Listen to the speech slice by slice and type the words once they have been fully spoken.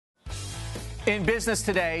In business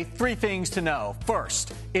today, three things to know.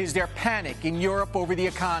 First, is there panic in Europe over the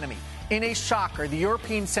economy? In a shocker, the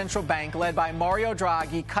European Central Bank, led by Mario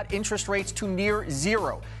Draghi, cut interest rates to near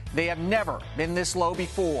zero. They have never been this low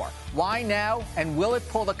before. Why now? And will it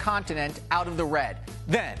pull the continent out of the red?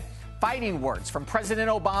 Then, fighting words from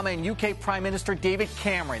President Obama and UK Prime Minister David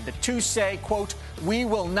Cameron. The two say, quote, "We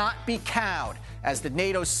will not be cowed," as the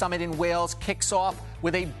NATO summit in Wales kicks off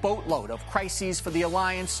with a boatload of crises for the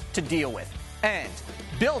alliance to deal with. And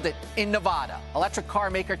build it in Nevada. Electric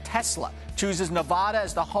car maker Tesla chooses Nevada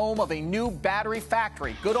as the home of a new battery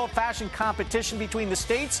factory. Good old-fashioned competition between the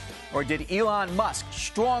states, or did Elon Musk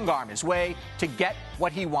strong-arm his way to get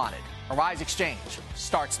what he wanted? Arise Exchange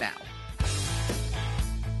starts now.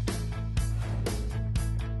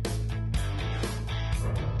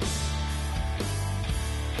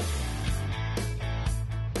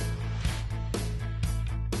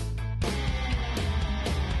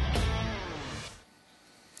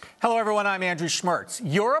 Hello, everyone. I'm Andrew Schmertz.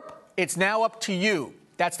 Europe, it's now up to you.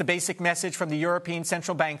 That's the basic message from the European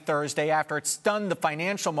Central Bank Thursday after it stunned the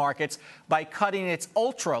financial markets by cutting its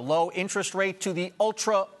ultra-low interest rate to the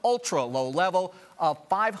ultra-low level of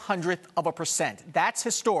 0.05%. That's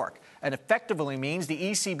historic and effectively means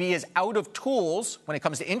the ECB is out of tools when it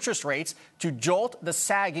comes to interest rates to jolt the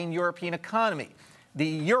sagging European economy. The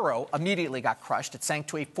euro immediately got crushed. It sank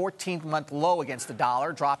to a 14-month low against the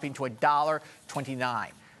dollar, dropping to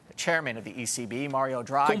 $1.29. The chairman of the ECB, Mario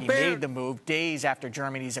Draghi, made the move days after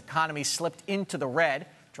Germany's economy slipped into the red.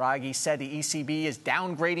 Draghi said the ECB is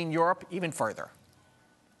downgrading Europe even further.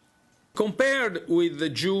 Compared with the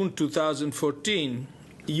June 2014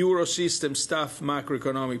 Eurosystem staff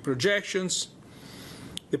macroeconomic projections,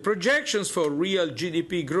 the projections for real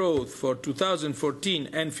GDP growth for 2014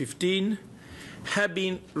 and 15 have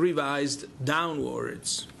been revised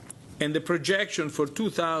downwards, and the projection for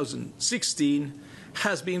 2016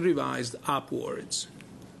 has been revised upwards.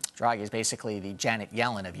 Draghi is basically the Janet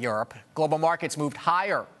Yellen of Europe. Global markets moved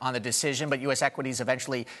higher on the decision, but U.S. equities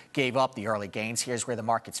eventually gave up the early gains. Here's where the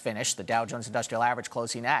markets finished. The Dow Jones Industrial Average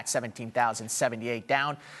closing at 17,078,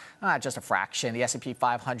 down just a fraction. The S&P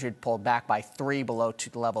 500 pulled back by 3 below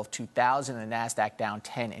the level of 2,000, and the NASDAQ down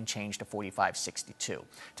 10 and change to 45.62.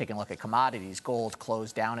 Taking a look at commodities, gold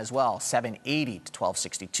closed down as well, 780 to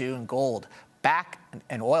 12.62, and gold back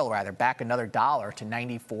another dollar to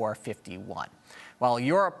 94.51. While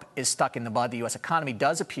Europe is stuck in the mud, the U.S. economy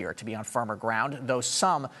does appear to be on firmer ground, though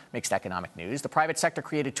some mixed economic news. The private sector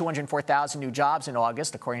created 204,000 new jobs in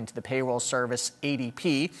August, according to the payroll service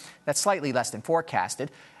ADP. That's slightly less than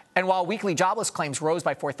forecasted. And while weekly jobless claims rose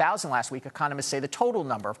by 4,000 last week, economists say the total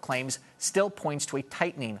number of claims still points to a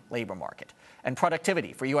tightening labor market. And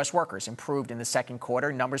productivity for U.S. workers improved in the second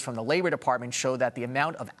quarter. Numbers from the Labor Department show that the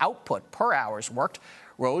amount of output per hours worked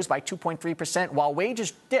rose by 2.3%, while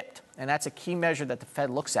wages dipped. And that's a key measure that the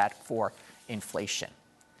Fed looks at for inflation.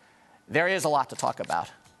 There is a lot to talk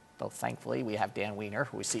about, though thankfully we have Dan Wiener,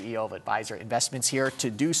 who is CEO of Advisor Investments, here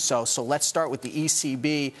to do so. So let's start with the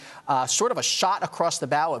ECB. Sort of a shot across the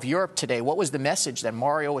bow of Europe today. What was the message that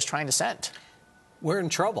Mario was trying to send? We're in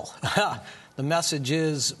trouble. The message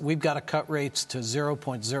is we've got to cut rates to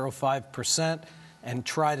 0.05% and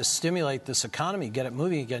try to stimulate this economy, get it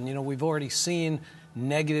moving again. You know, we've already seen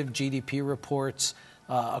negative GDP reports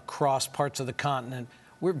across parts of the continent.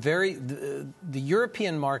 We're the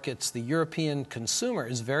European markets, the European consumer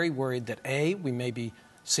is very worried that A, we may be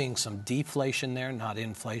seeing some deflation there, not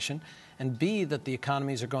inflation, and B, that the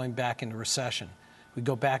economies are going back into recession. We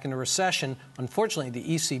go back into recession. Unfortunately,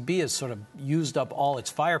 the ECB has sort of used up all its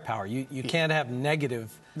firepower. You can't have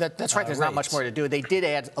negative That's right. There's not much more to do. They did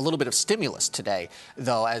add a little bit of stimulus today,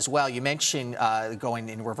 though, as well. You mentioned going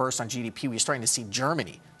in reverse on GDP. We're starting to see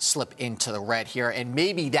Germany slip into the red here, and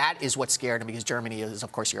maybe that is what scared them because Germany is,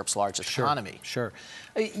 of course, Europe's largest economy. Sure.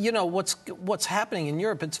 You know, what's happening in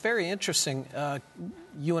Europe, it's very interesting.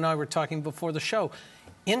 You and I were talking before the show.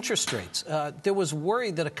 Interest rates. There was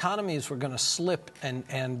worry that economies were going to slip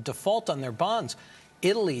and default on their bonds.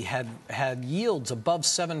 Italy had yields above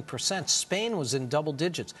 7%. Spain was in double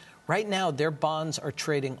digits. Right now, their bonds are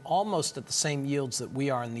trading almost at the same yields that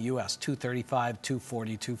we are in the U.S., 235,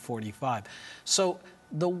 240, 245. So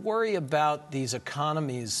the worry about these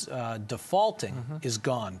economies defaulting is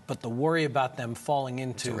gone, but the worry about them falling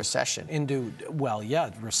into recession,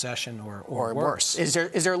 recession or worse. Is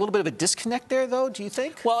there a little bit of a disconnect there, though? Do you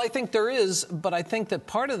think? Well, I think there is, but I think that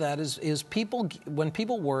part of that is people when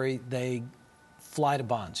people worry, they fly to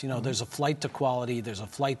bonds. You know, there's a flight to quality, there's a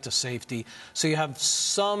flight to safety. So you have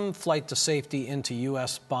some flight to safety into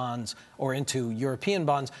U.S. bonds or into European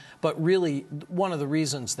bonds. But really, one of the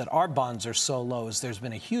reasons that our bonds are so low is there's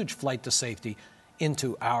been a huge flight to safety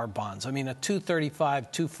into our bonds. I mean, a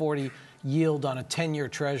 235, 240 yield on a 10-year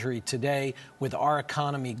Treasury today with our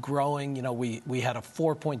economy growing. You know, we had a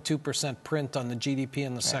 4.2% print on the GDP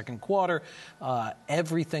in the second quarter.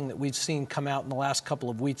 Everything that we've seen come out in the last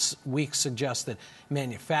couple of weeks suggests that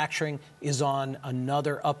manufacturing is on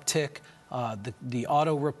another uptick. The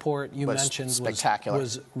auto report you mentioned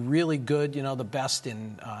was really good, you know, the best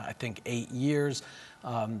in, I think, 8 years.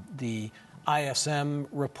 The ISM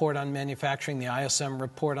report on manufacturing, the ISM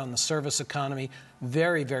report on the service economy,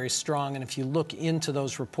 very, very strong. And if you look into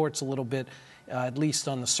those reports a little bit, at least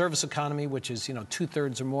on the service economy, which is, you know,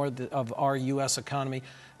 2/3 or more of our U.S. economy,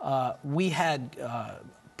 we had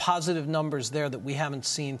positive numbers there that we haven't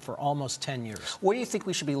seen for almost 10 years. What do you think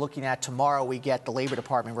we should be looking at tomorrow? We get the Labor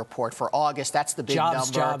Department report for August. That's the big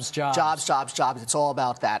number. Jobs. It's all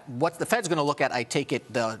about that. What the Fed's going to look at, I take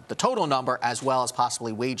it, the total number as well as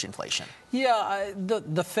possibly wage inflation. Yeah,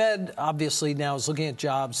 the Fed obviously now is looking at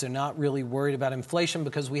jobs. They're not really worried about inflation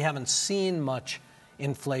because we haven't seen much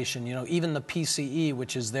inflation. You know, even the PCE,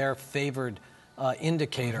 which is their favored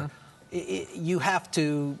indicator, you have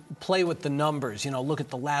to play with the numbers. You know, look at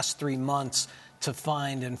the last 3 months to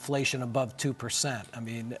find inflation above 2%. I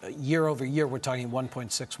mean, year over year, we're talking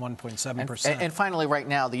 1.6, 1.7%. And finally, right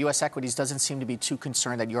now, the U.S. equities doesn't seem to be too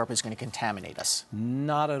concerned that Europe is going to contaminate us.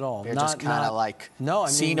 Not at all. They're just kind of like,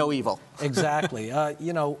 see no evil. Exactly.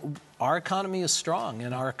 You know, our economy is strong,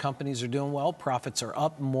 and our companies are doing well. Profits are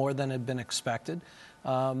up more than had been expected.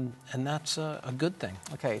 And that's a good thing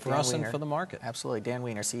for us and for the market. Absolutely. Dan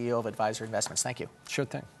Wiener, CEO of Advisor Investments. Thank you. Sure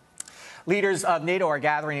thing. Leaders of NATO are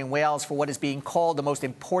gathering in Wales for what is being called the most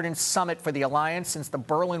important summit for the alliance since the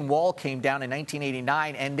Berlin Wall came down in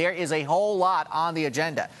 1989, and there is a whole lot on the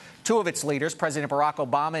agenda. Two of its leaders, President Barack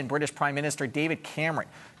Obama and British Prime Minister David Cameron,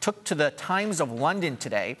 took to the Times of London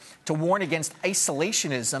today to warn against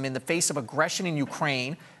isolationism in the face of aggression in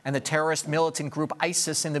Ukraine and the terrorist militant group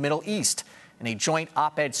ISIS in the Middle East. In a joint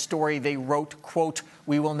op-ed story, they wrote, quote,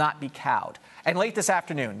 "We will not be cowed." And late this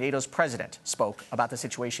afternoon, NATO's president spoke about the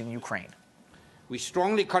situation in Ukraine. We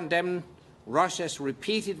strongly condemn Russia's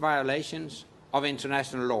repeated violations of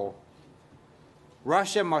international law.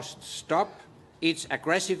 Russia must stop its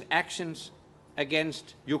aggressive actions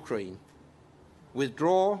against Ukraine,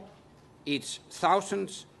 withdraw its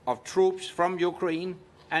thousands of troops from Ukraine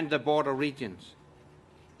and the border regions,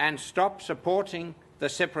 and stop supporting the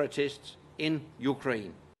separatists in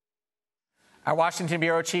Ukraine. Our Washington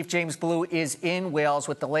Bureau Chief James Blue is in Wales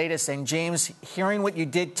with the latest. And James, hearing what you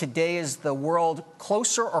did today, is the world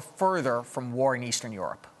closer or further from war in Eastern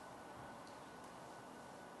Europe?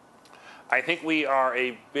 I think we are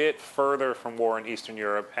a bit further from war in Eastern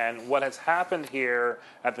Europe. And what has happened here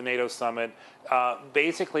at the NATO summit,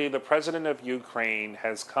 basically the president of Ukraine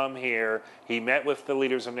has come here. He met with the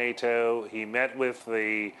leaders of NATO. He met with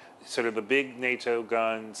the sort of the big NATO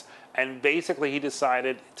guns. And basically he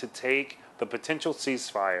decided to take the potential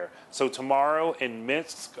ceasefire. So tomorrow in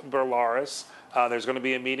Minsk, Belarus, there's going to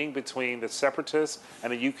be a meeting between the separatists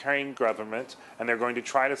and the Ukraine government, and they're going to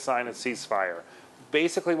try to sign a ceasefire.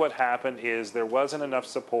 Basically what happened is there wasn't enough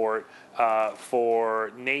support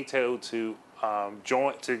for NATO to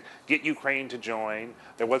get Ukraine to join.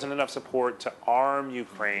 There wasn't enough support to arm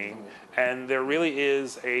Ukraine, and there really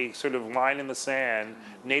is a sort of line in the sand.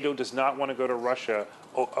 NATO does not want to go to Russia,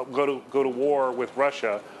 go to war with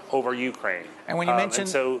Russia over Ukraine. And when you mentioned,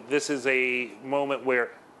 so this is a moment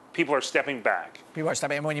where people are stepping back.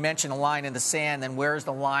 And when you mention a line in the sand, then where's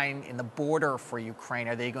the line in the border for Ukraine?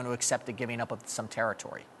 Are they going to accept the giving up of some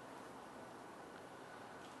territory?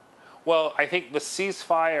 Well, I think the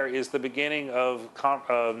ceasefire is the beginning of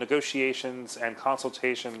negotiations and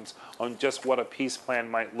consultations on just what a peace plan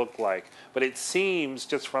might look like. But it seems,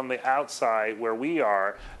 just from the outside where we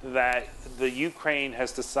are, that the Ukraine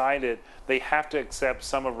has decided they have to accept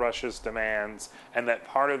some of Russia's demands, and that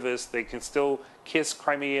part of this, they can still kiss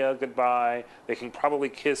Crimea goodbye. They can probably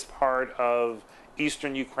kiss part of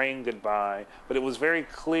eastern Ukraine goodbye. But it was very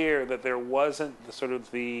clear that there wasn't the sort of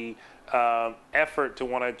the effort to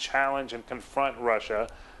want to challenge and confront Russia.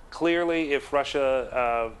 Clearly, if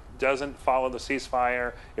Russia doesn't follow the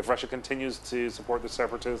ceasefire, if Russia continues to support the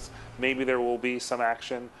separatists, maybe there will be some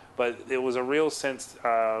action. But it was a real sense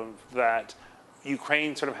that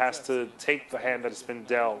Ukraine sort of has to take the hand that has been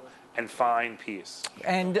dealt and find peace.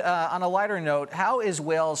 And on a lighter note, how is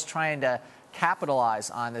Wales trying to capitalize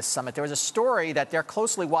on this summit. There was a story that they're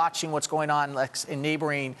closely watching what's going on in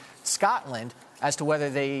neighboring Scotland as to whether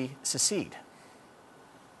they secede.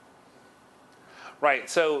 Right.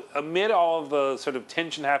 So amid all of the sort of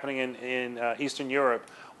tension happening in Eastern Europe,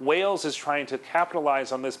 Wales is trying to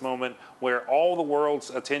capitalize on this moment where all the world's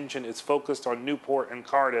attention is focused on Newport and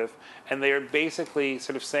Cardiff, and they are basically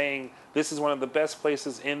sort of saying this is one of the best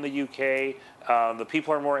places in the UK. The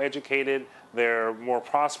people are more educated, they're more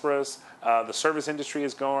prosperous, the service industry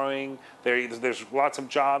is growing, there's lots of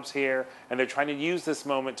jobs here, and they're trying to use this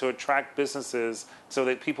moment to attract businesses so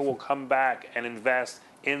that people will come back and invest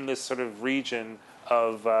in this sort of region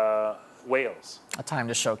of Wales. A time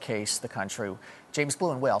to showcase the country. James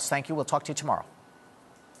Blue in Wales, thank you. We'll talk to you tomorrow.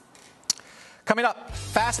 Coming up,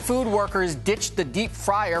 fast food workers ditched the deep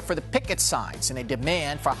fryer for the picket signs in a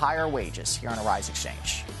demand for higher wages here on Arise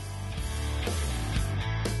Exchange.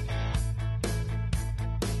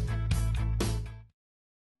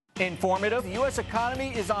 Informative, the U.S.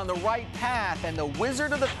 economy is on the right path, and the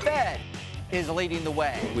wizard of the Fed is leading the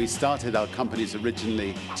way. We started our companies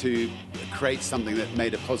originally to create something that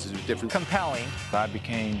made a positive difference. Compelling. I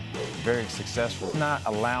became very successful, not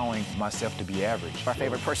allowing myself to be average. Our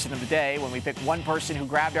favorite person of the day when we pick one person who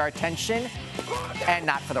grabbed our attention and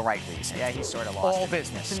not for the right reason. Yeah, he sort of lost all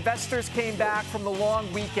business. Investors came back from the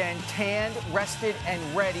long weekend tanned, rested, and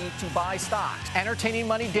ready to buy stocks. Entertaining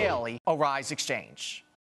money daily, Arise Exchange.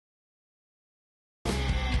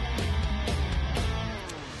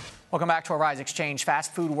 Welcome back to Arise Exchange.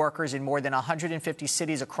 Fast food workers in more than 150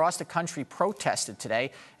 cities across the country protested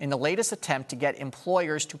today in the latest attempt to get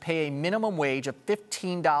employers to pay a minimum wage of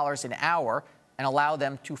 $15 an hour and allow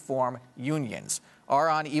them to form unions.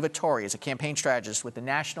 Arun Ivatury is a campaign strategist with the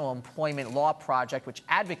National Employment Law Project, which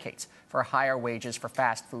advocates for higher wages for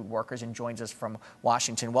fast food workers, and joins us from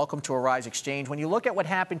Washington. Welcome to Arise Exchange. When you look at what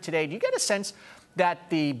happened today, do you get a sense that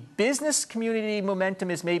the business community momentum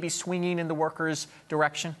is maybe swinging in the workers'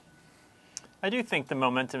 direction? I do think the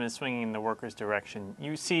momentum is swinging in the workers' direction.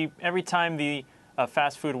 You see, every time the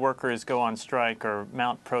fast food workers go on strike or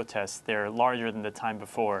mount protests, they're larger than the time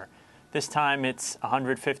before. This time it's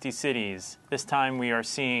 150 cities. This time we are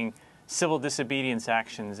seeing civil disobedience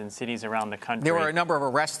actions in cities around the country. There were a number of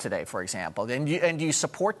arrests today, for example. And do you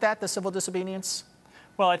support that, the civil disobedience?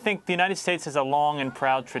 Well, I think the United States has a long and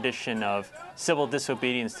proud tradition of civil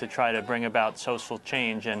disobedience to try to bring about social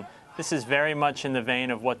change, and this is very much in the vein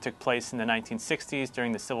of what took place in the 1960s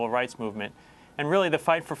during the Civil Rights Movement. And really, the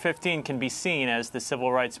fight for 15 can be seen as the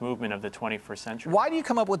civil rights movement of the 21st century. Why do you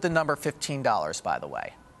come up with the number $15, by the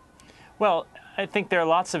way? Well, I think there are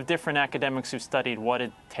lots of different academics who've studied what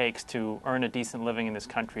it takes to earn a decent living in this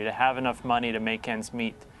country, to have enough money to make ends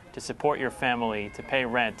meet, to support your family, to pay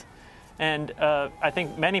rent. And I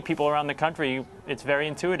think many people around the country, it's very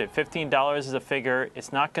intuitive. $15 is a figure.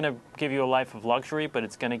 It's not going to give you a life of luxury, but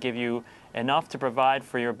it's going to give you enough to provide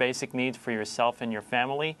for your basic needs for yourself and your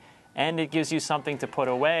family. And it gives you something to put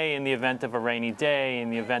away in the event of a rainy day,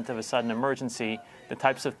 in the event of a sudden emergency, the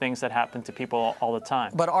types of things that happen to people all the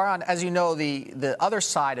time. But Arun, as you know, the other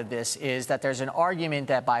side of this is that there's an argument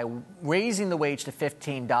that by raising the wage to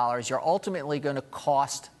 $15, you're ultimately going to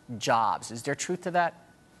cost jobs. Is there truth to that?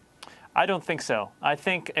 I don't think so. I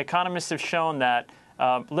think economists have shown that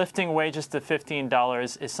lifting wages to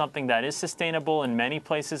 $15 is something that is sustainable in many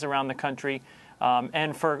places around the country.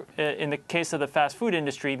 And in the case of the fast food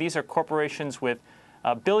industry, these are corporations with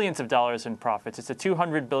billions of dollars in profits. It's a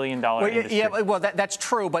 $200 billion industry. Yeah, well, that's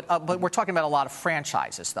true, but we're talking about a lot of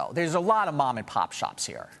franchises, though. There's a lot of mom-and-pop shops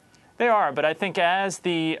here. There are, but I think as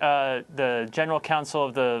the General Counsel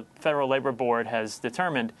of the Federal Labor Board has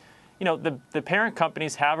determined, you know, the parent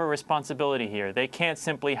companies have a responsibility here. They can't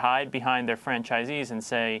simply hide behind their franchisees and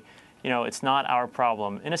say, you know, it's not our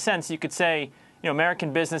problem. In a sense, you could say, you know,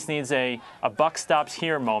 American business needs a buck stops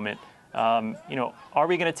here moment. You know, are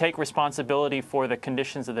we going to take responsibility for the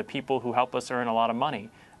conditions of the people who help us earn a lot of money?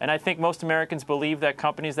 And I think most Americans believe that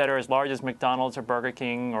companies that are as large as McDonald's or Burger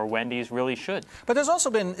King or Wendy's really should. But there's also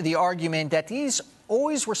been the argument that these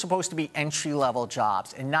always were supposed to be entry-level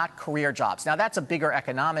jobs and not career jobs. Now, that's a bigger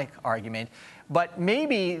economic argument, but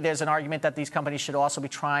maybe there's an argument that these companies should also be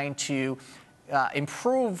trying to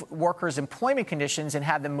improve workers' employment conditions and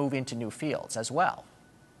have them move into new fields as well.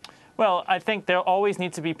 Well, I think there always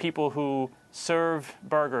need to be people who serve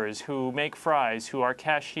burgers, who make fries, who are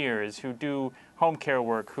cashiers, who do home care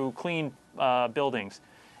work, who clean buildings.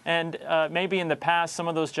 And maybe in the past, some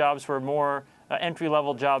of those jobs were more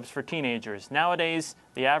entry-level jobs for teenagers. Nowadays,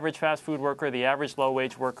 the average fast food worker, the average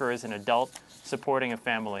low-wage worker is an adult supporting a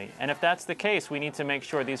family. And if that's the case, we need to make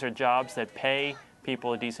sure these are jobs that pay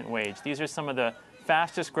people a decent wage. These are some of the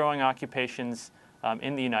fastest growing occupations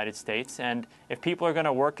in the United States. And if people are going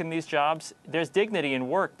to work in these jobs, there's dignity in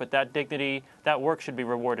work, but that dignity, that work should be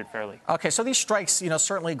rewarded fairly. Okay, so these strikes,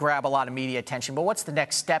 certainly grab a lot of media attention, but what's the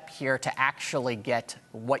next step here to actually get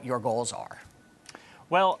what your goals are?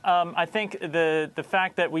 Well, I think the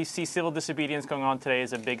fact that we see civil disobedience going on today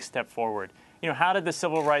is a big step forward. How did the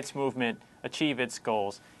civil rights movement achieve its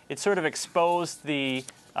goals? It sort of exposed the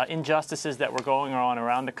injustices that were going on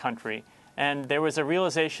around the country, and there was a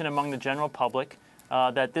realization among the general public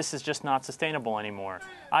that this is just not sustainable anymore.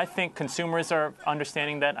 I think consumers are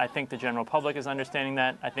understanding that. I think the general public is understanding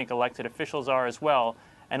that. I think elected officials are as well.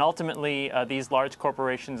 And ultimately, these large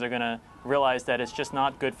corporations are going to realize that it's just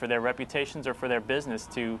not good for their reputations or for their business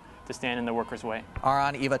to stand in the workers' way.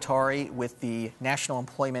 Arun Ivatury with the National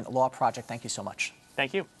Employment Law Project. Thank you so much.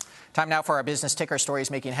 Thank you. Time now for our business ticker stories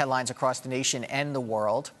making headlines across the nation and the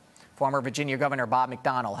world. Former Virginia Governor Bob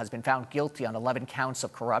McDonnell has been found guilty on 11 counts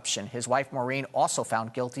of corruption. His wife, Maureen, also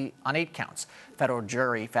found guilty on 8 counts. Federal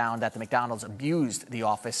jury found that the McDonnells abused the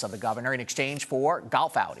office of the governor in exchange for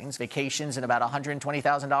golf outings, vacations, and about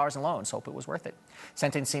 $120,000 in loans. Hope it was worth it.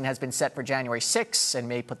 Sentencing has been set for January 6 and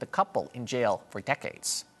may put the couple in jail for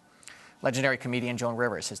decades. Legendary comedian Joan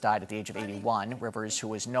Rivers has died at the age of 81. Rivers,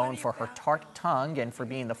 who is known for her tart tongue and for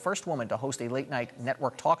being the first woman to host a late-night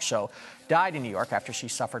network talk show, died in New York after she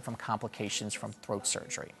suffered from complications from throat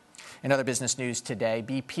surgery. In other business news today,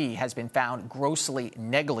 BP has been found grossly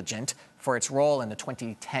negligent for its role in the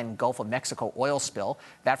 2010 Gulf of Mexico oil spill.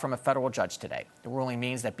 That from a federal judge today. The ruling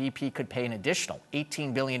means that BP could pay an additional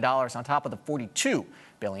 $18 billion on top of the $42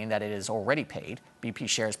 billion that it has already paid. BP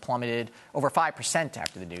shares plummeted over 5%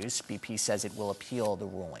 after the news. BP says it will appeal the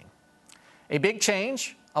ruling. A big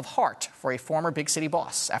change of heart for a former big city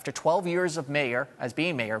boss. After 12 years of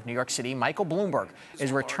being mayor of New York City, Michael Bloomberg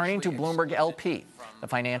is returning to Bloomberg LP, the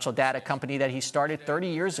financial data company that he started 30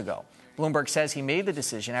 years ago. Bloomberg says he made the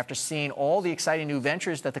decision after seeing all the exciting new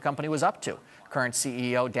ventures that the company was up to. Current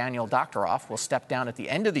CEO Daniel Doctoroff will step down at the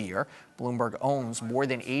end of the year. Bloomberg owns more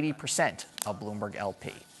than 80% of Bloomberg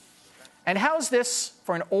LP. And how's this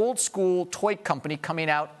for an old-school toy company coming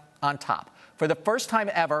out on top? For the first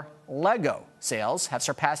time ever, Lego sales have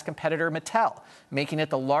surpassed competitor Mattel, making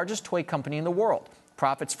it the largest toy company in the world.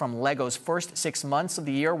 Profits from Lego's first 6 months of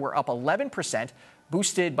the year were up 11%,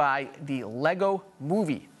 boosted by the Lego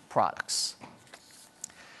Movie products.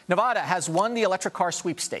 Nevada has won the electric car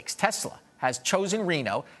sweepstakes. Tesla has chosen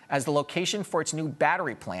Reno as the location for its new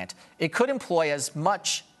battery plant. It could employ as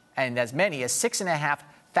much and as many as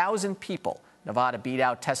 6,500 people. Nevada beat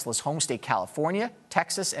out Tesla's home state, California,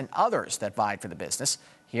 Texas, and others that vied for the business.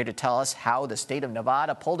 Here to tell us how the state of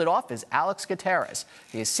Nevada pulled it off is Alex Gutierrez.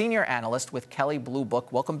 He is senior analyst with Kelley Blue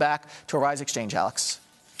Book. Welcome back to Arise Exchange, Alex.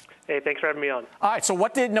 Hey, thanks for having me on. All right, so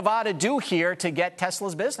what did Nevada do here to get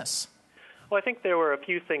Tesla's business? Well, I think there were a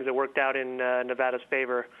few things that worked out in Nevada's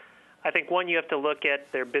favor. I think, one, you have to look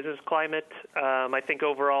at their business climate. I think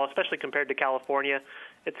overall, especially compared to California,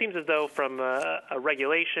 it seems as though from a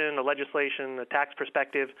regulation, a legislation, a tax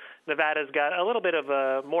perspective, Nevada's got a little bit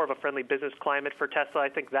of more of a friendly business climate for Tesla. I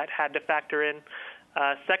think that had to factor in.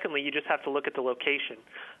 Secondly, you just have to look at the location.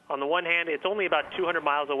 On the one hand, it's only about 200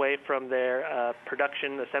 miles away from their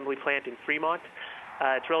production assembly plant in Fremont.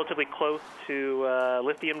 It's relatively close to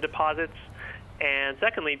lithium deposits. And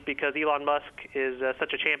secondly, because Elon Musk is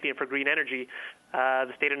such a champion for green energy,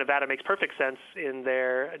 the state of Nevada makes perfect sense in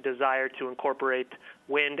their desire to incorporate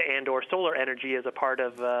wind and or solar energy as a part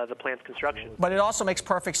of the plant's construction. But it also makes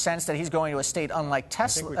perfect sense that he's going to a state unlike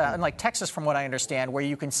Texas, from what I understand, where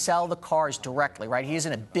you can sell the cars directly, right? He's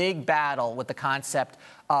in a big battle with the concept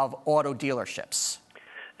of auto dealerships.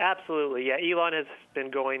 Absolutely, yeah. Elon has been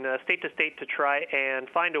going state to state to try and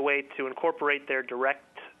find a way to incorporate their direct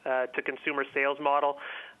to consumer sales model.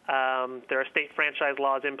 There are state franchise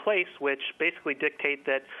laws in place which basically dictate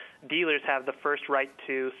that dealers have the first right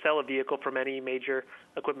to sell a vehicle from any major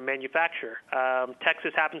equipment manufacturer.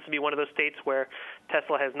 Texas happens to be one of those states where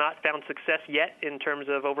Tesla has not found success yet in terms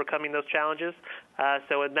of overcoming those challenges.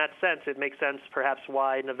 So in that sense, it makes sense perhaps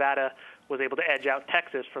why Nevada was able to edge out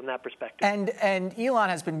Texas from that perspective. And Elon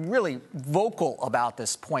has been really vocal about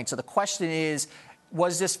this point. So the question is,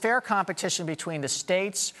 was this fair competition between the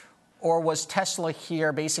states, or was Tesla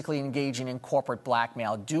here basically engaging in corporate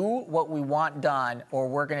blackmail? Do what we want done, or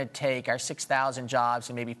we're going to take our 6,000 jobs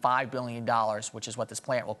and maybe $5 billion, which is what this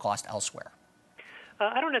plant will cost elsewhere.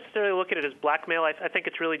 I don't necessarily look at it as blackmail. I think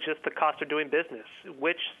it's really just the cost of doing business.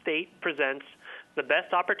 Which state presents the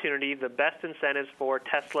best opportunity, the best incentives for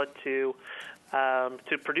Tesla to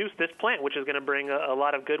produce this plant, which is going to bring a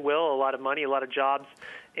lot of goodwill, a lot of money, a lot of jobs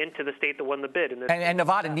into the state that won the bid. And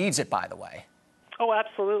Nevada needs it, by the way. Oh,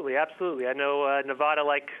 absolutely, absolutely. I know Nevada,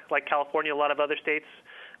 like California, a lot of other states,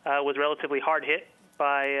 was relatively hard hit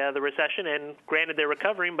by the recession, and granted they're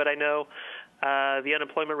recovering, but I know the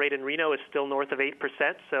unemployment rate in Reno is still north of 8%,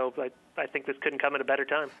 so I think this couldn't come at a better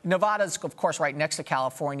time. Nevada's, of course, right next to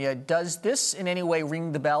California. Does this in any way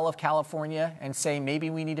ring the bell of California and say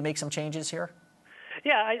maybe we need to make some changes here?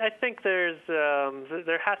 Yeah, I think there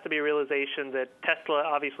has to be a realization that Tesla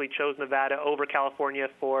obviously chose Nevada over California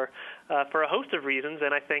for a host of reasons,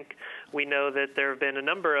 and I think we know that there have been a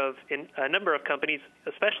number of companies,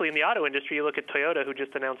 especially in the auto industry. You look at Toyota, who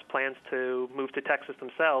just announced plans to move to Texas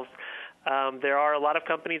themselves. There are a lot of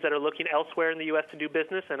companies that are looking elsewhere in the U.S. to do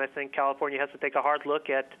business, and I think California has to take a hard look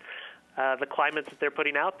at the climates that they're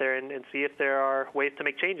putting out there and see if there are ways to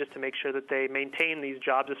make changes to make sure that they maintain these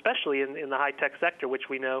jobs, especially in the high-tech sector, which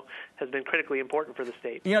we know has been critically important for the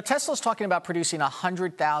state. You know, Tesla's talking about producing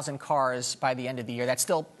 100,000 cars by the end of the year. That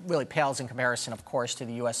still really pales in comparison, of course, to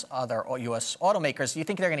the other U.S. automakers. Do you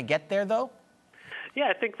think they're going to get there, though? Yeah,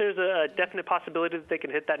 I think there's a definite possibility that they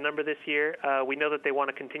can hit that number this year. We know that they want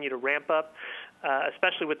to continue to ramp up,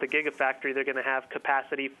 especially with the Gigafactory. They're going to have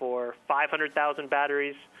capacity for 500,000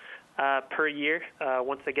 batteries per year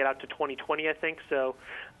once they get out to 2020, I think. So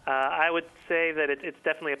I would say that it's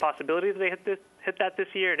definitely a possibility that they hit that this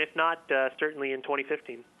year, and if not, certainly in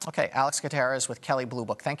 2015. Okay, Alex Gutierrez with Kelley Blue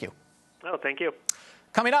Book. Thank you. Oh, thank you.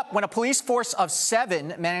 Coming up, when a police force of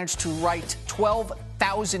 7 managed to write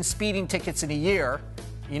 12,000 speeding tickets in a year,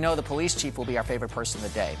 you know the police chief will be our favorite person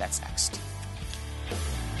of the day. That's next.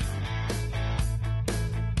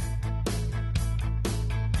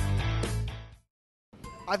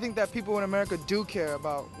 I think that people in America do care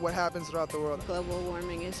about what happens throughout the world. Global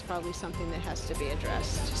warming is probably something that has to be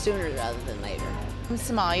addressed sooner rather than later. In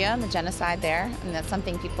Somalia and the genocide there, and that's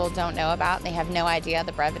something people don't know about. They have no idea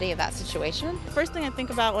the brevity of that situation. The first thing I think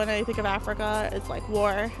about when I think of Africa is like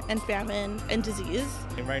war and famine and disease.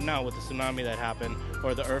 And right now with the tsunami that happened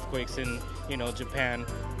or the earthquakes in, Japan,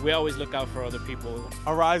 we always look out for other people.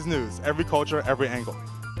 Arise News, every culture, every angle.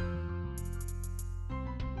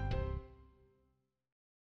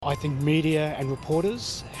 I think media and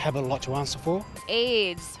reporters have a lot to answer for.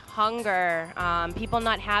 AIDS, hunger, people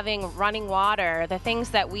not having running water, the things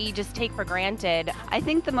that we just take for granted. I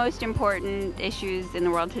think the most important issues in the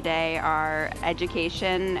world today are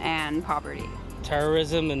education and poverty.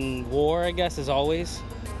 Terrorism and war, I guess, is always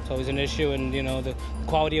an issue, and the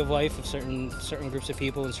quality of life of certain groups of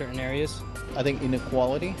people in certain areas. I think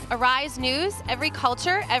inequality. Arise News, every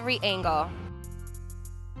culture, every angle.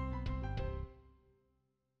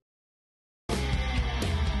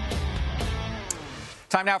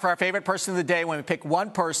 Time now for our favorite person of the day, when we pick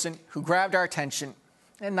one person who grabbed our attention,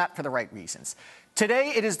 and not for the right reasons.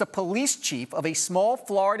 Today, it is the police chief of a small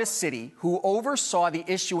Florida city who oversaw the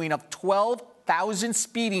issuing of 12,000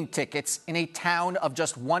 speeding tickets in a town of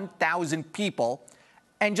just 1,000 people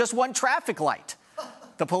and just one traffic light.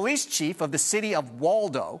 The police chief of the city of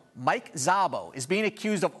Waldo, Mike Szabo, is being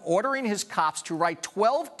accused of ordering his cops to write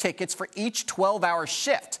 12 tickets for each 12-hour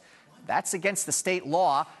shift. That's against the state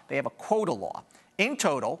law. They have a quota law. In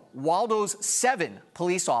total, Waldo's 7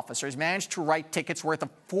 police officers managed to write tickets worth of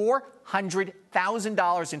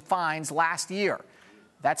 $400,000 in fines last year.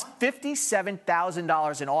 That's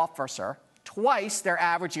 $57,000 an officer, twice their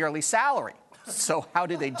average yearly salary. So how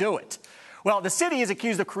did they do it? Well, the city is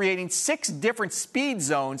accused of creating 6 different speed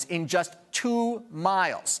zones in just 2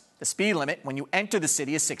 miles. The speed limit when you enter the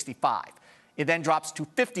city is 65. It then drops to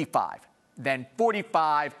 55, then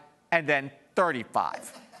 45, and then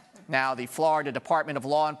 35. Now, the Florida Department of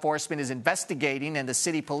Law Enforcement is investigating, and the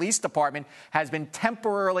city police department has been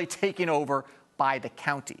temporarily taken over by the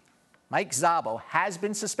county. Mike Szabo has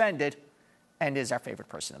been suspended and is our favorite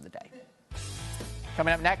person of the day.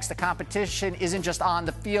 Coming up next, the competition isn't just on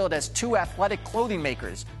the field as 2 athletic clothing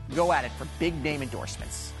makers go at it for big name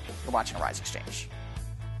endorsements. You're watching Arise Exchange.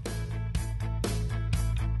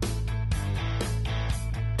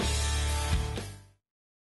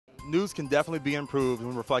 News can definitely be improved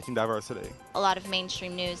when reflecting diversity. A lot of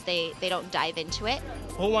mainstream news, they don't dive into it.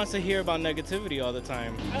 Who wants to hear about negativity all the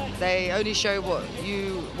time? They only show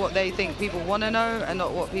what they think people want to know and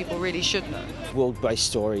not what people really should know. World-based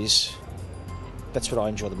stories. That's what I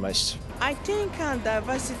enjoy the most. I think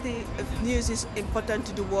diversity of news is important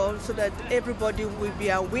to the world so that everybody will be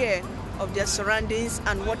aware of their surroundings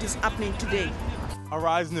and what is happening today.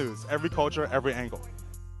 Arise News, every culture, every angle.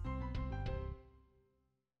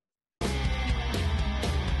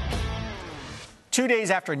 Two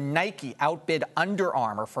days after Nike outbid Under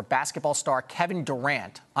Armour for basketball star Kevin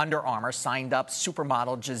Durant, Under Armour signed up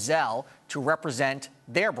supermodel Giselle to represent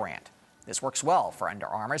their brand. This works well for Under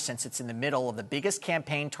Armour since it's in the middle of the biggest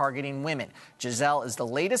campaign targeting women. Giselle is the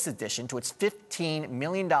latest addition to its $15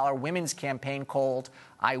 million women's campaign called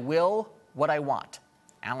I Will What I Want.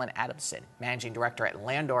 Alan Adamson, managing director at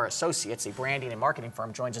Landor Associates, a branding and marketing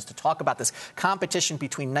firm, joins us to talk about this competition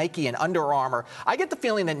between Nike and Under Armour. I get the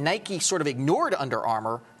feeling that Nike sort of ignored Under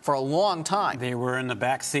Armour for a long time. They were in the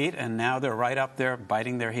back seat, and now they're right up there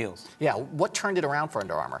biting their heels. Yeah, what turned it around for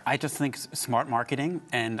Under Armour? I just think smart marketing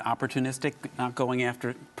and opportunistic, not going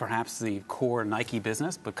after perhaps the core Nike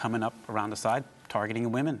business, but coming up around the side,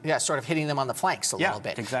 targeting women. Yeah, sort of hitting them on the flanks a little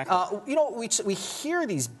bit. Exactly. You know, we hear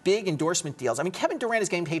these big endorsement deals. I mean, Kevin Durant is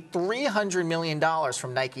getting paid $300 million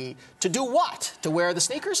from Nike to do what? To wear the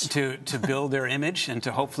sneakers? To build their image and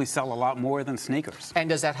to hopefully sell a lot more than sneakers. And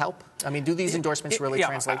does that help? I mean, do these endorsements really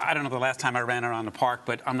translate? I don't know the last time I ran around the park,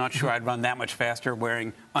 but I'm not sure I'd run that much faster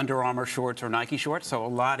wearing Under Armour shorts or Nike shorts. So a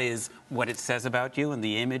lot is what it says about you and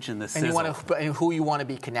the image and the sizzle. And who you want to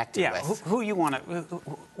be connected with. Yeah, who you want to,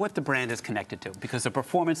 what the brand is connected to. Because the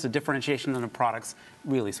performance, the differentiation of the products,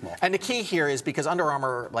 really small. And the key here is because Under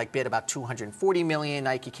Armour bid about $240 million,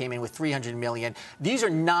 Nike came in with $300 million. These are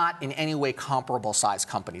not in any way comparable size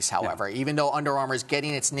companies, however. Yeah. Even though Under Armour is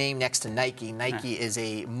getting its name next to Nike, Nike is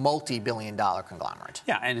a multi-billion-dollar conglomerate.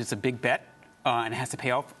 Yeah, and it's a big bet. And it has to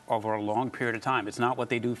pay off over a long period of time. It's not what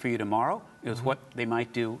they do for you tomorrow. It's what they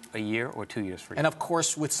might do a year or 2 years for you. And, of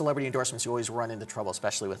course, with celebrity endorsements, you always run into trouble,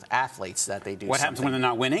 especially with athletes, that they do What happens when they're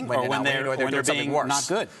not winning or when they're being not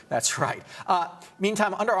good? That's right.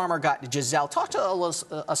 Meantime, Under Armour got Giselle. Talk to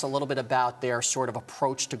us a little bit about their sort of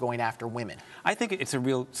approach to going after women. I think it's a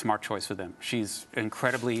real smart choice for them. She's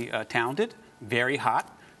incredibly talented, very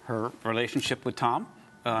hot. Her relationship with Tom.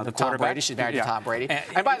 The Tom Brady. She's married to Tom Brady.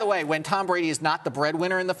 And by the way, when Tom Brady is not the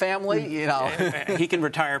breadwinner in the family, you know. He can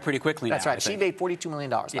retire pretty quickly now. That's right. She made $42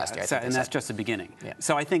 million last year. And that's just the beginning. Yeah.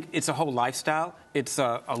 So I think it's a whole lifestyle. It's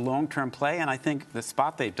a long-term play. And I think the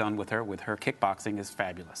spot they've done with her kickboxing is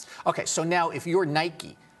fabulous. Okay, so now if you're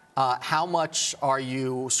Nike, how much are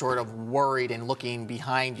you sort of worried and looking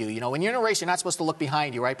behind you? You know, when you're in a race, you're not supposed to look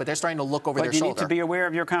behind you, right? But they're starting to look over their shoulder. You need to be aware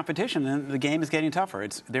of your competition, and the game is getting tougher.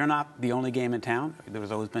 They're not the only game in town.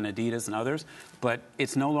 There's always been Adidas and others. But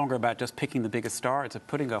it's no longer about just picking the biggest star. It's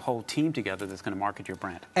putting a whole team together that's going to market your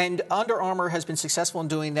brand. And Under Armour has been successful in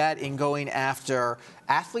doing that, in going after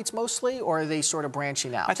athletes mostly, or are they sort of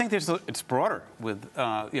branching out? I think it's broader with,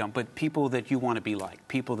 but people that you want to be like,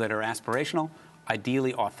 people that are aspirational,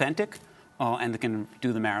 ideally authentic, and that can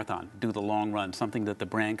do the marathon, do the long run, something that the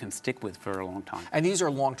brand can stick with for a long time. And these are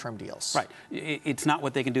long-term deals. Right. It's not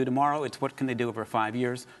what they can do tomorrow. It's what can they do over 5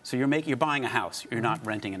 years. So you're buying a house. You're not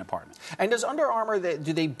renting an apartment. And does Under Armour,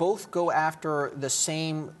 do they both go after the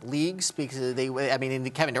same leagues? Because in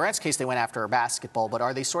Kevin Durant's case, they went after basketball, but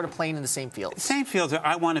are they sort of playing in the same fields? Same fields.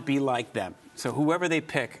 I want to be like them. So whoever they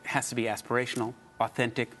pick has to be aspirational,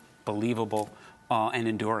 authentic, believable, and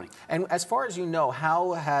enduring. And as far as you know,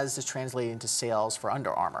 how has this translated into sales for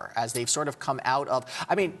Under Armour as they've sort of come out of?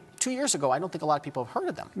 2 years ago, I don't think a lot of people have heard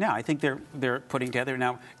of them. No, I think they're putting together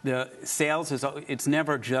now. The sales it's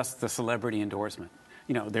never just the celebrity endorsement.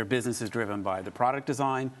 You know, their business is driven by the product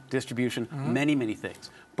design, distribution, many things.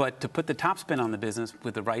 But to put the top spin on the business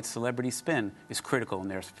with the right celebrity spin is critical in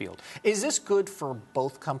their field. Is this good for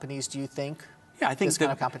both companies, do you think? Yeah, I think this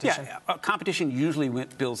kind of competition. Yeah, competition usually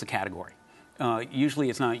builds a category.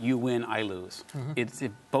 Usually it's not you win, I lose.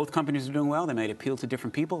 If both companies are doing well, they might appeal to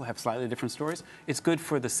different people, have slightly different stories. It's good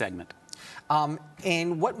for the segment.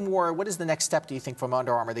 And what is the next step, do you think, from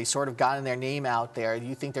Under Armour? They sort of gotten their name out there. Do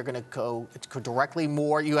you think they're going to go directly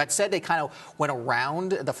more? You had said they kind of went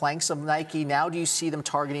around the flanks of Nike. Now do you see them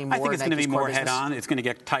targeting more? I think it's going to be more head-on. Business? It's going to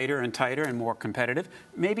get tighter and tighter and more competitive,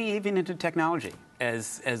 maybe even into technology,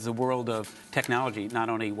 as the world of technology, not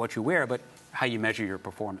only what you wear, but how you measure your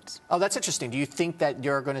performance. Oh, that's interesting. Do you think that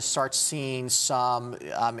you're going to start seeing some,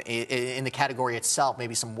 in the category itself,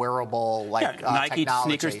 maybe some wearable Nike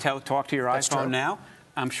technology? Sneakers talk to your iPhone now.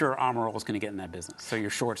 I'm sure Armor All is going to get in that business. So your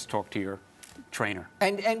shorts talk to your trainer.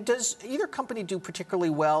 And does either company do particularly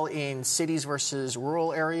well in cities versus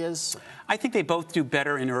rural areas? I think they both do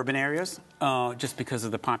better in urban areas, just because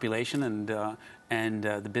of the population and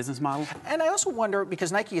the business model. And I also wonder,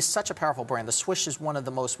 because Nike is such a powerful brand, the swoosh is one of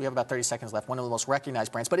the most, we have about 30 seconds left, one of the most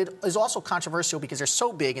recognized brands, but it is also controversial because they're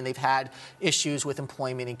so big and they've had issues with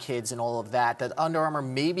employment and kids and all of that Under Armour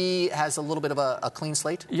maybe has a little bit of a clean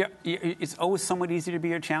slate? Yeah, it's always somewhat easy to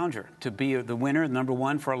be a challenger, to be the winner, number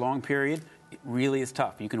one for a long period. It really is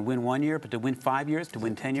tough. You can win 1 year, but to win 5 years, to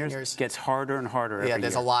win 10 years, gets harder and harder every year. Yeah,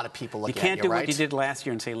 there's a lot of people looking at you, You can't do right? what you did last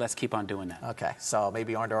year and say, let's keep on doing that. Okay, so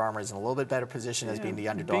maybe Under Armour is in a little bit better position. position as being the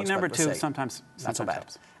underdogs. Being number but two we'll see. sometimes Not so bad.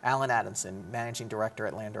 helps. Alan Adamson, Managing Director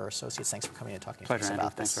at Lander Associates. Thanks for coming and talking to us Pleasure, about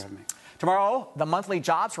Andrew. this. Thanks for having me. Tomorrow, the monthly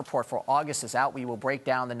jobs report for August is out. We will break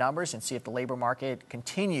down the numbers and see if the labor market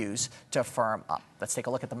continues to firm up. Let's take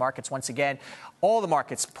a look at the markets once again. All the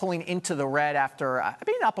markets pulling into the red after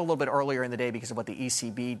being up a little bit earlier in the day because of what the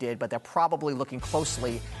ECB did, but they're probably looking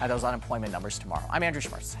closely at those unemployment numbers tomorrow. I'm Andrew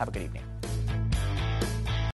Schmertz. Have a good evening.